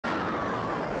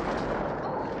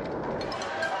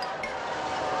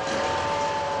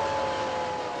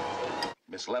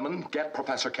Miss Lemon, get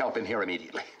Professor Kelp in here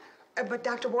immediately. But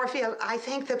Dr. Warfield, I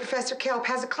think that Professor Kelp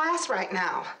has a class right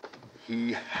now.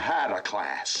 He had a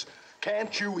class.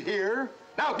 Can't you hear?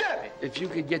 Now get it! If you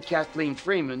could get Kathleen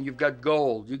Freeman, you've got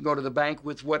gold. You can go to the bank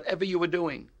with whatever you were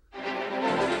doing. Forget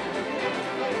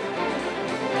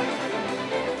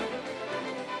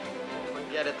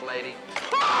it, lady.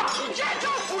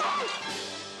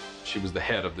 She was the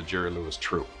head of the Jerry Lewis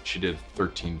Troupe. She did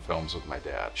 13 films with my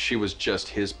dad. She was just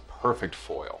his perfect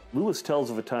foil. Lewis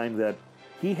tells of a time that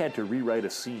he had to rewrite a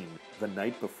scene the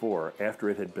night before after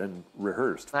it had been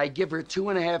rehearsed. I give her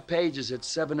 2.5 pages at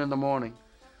 7 in the morning.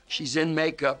 She's in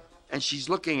makeup, and she's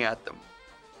looking at them.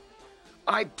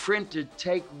 I printed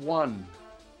take 1.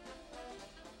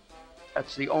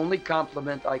 That's the only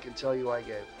compliment I can tell you I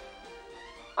gave.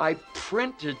 I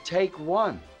printed take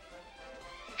 1.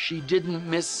 She didn't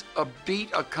miss a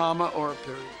beat, a comma, or a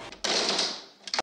period.